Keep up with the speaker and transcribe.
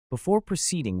Before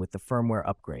proceeding with the firmware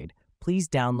upgrade, please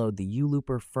download the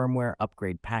ULooper firmware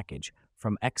upgrade package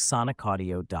from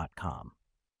xsonicaudio.com.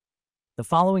 The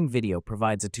following video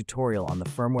provides a tutorial on the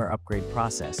firmware upgrade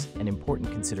process and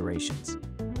important considerations.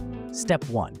 Step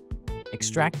 1.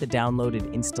 Extract the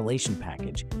downloaded installation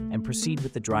package and proceed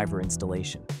with the driver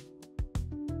installation.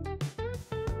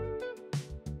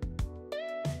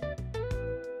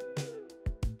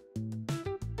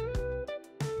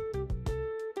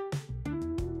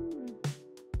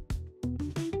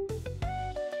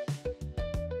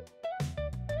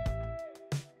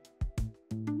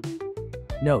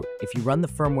 Note, if you run the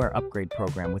firmware upgrade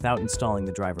program without installing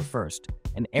the driver first,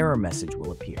 an error message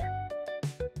will appear.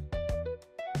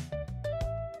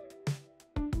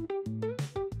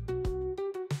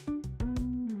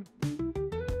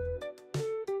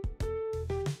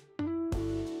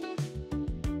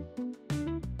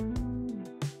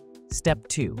 Step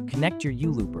 2. Connect your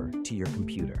ULooper to your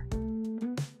computer.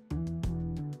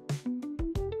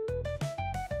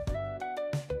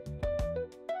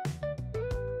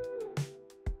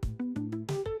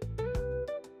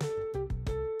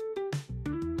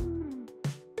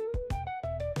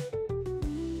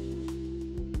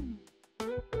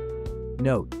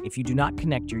 Note, if you do not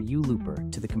connect your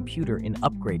ULooper to the computer in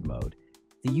upgrade mode,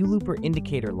 the ULooper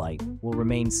indicator light will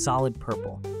remain solid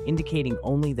purple, indicating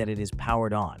only that it is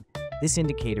powered on. This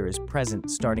indicator is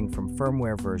present starting from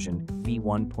firmware version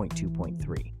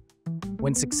v1.2.3.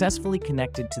 When successfully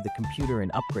connected to the computer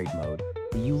in upgrade mode,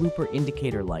 the ULooper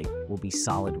indicator light will be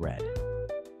solid red.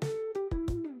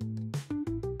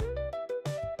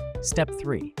 Step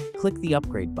 3. Click the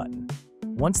upgrade button.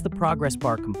 Once the progress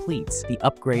bar completes, the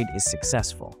upgrade is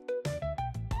successful.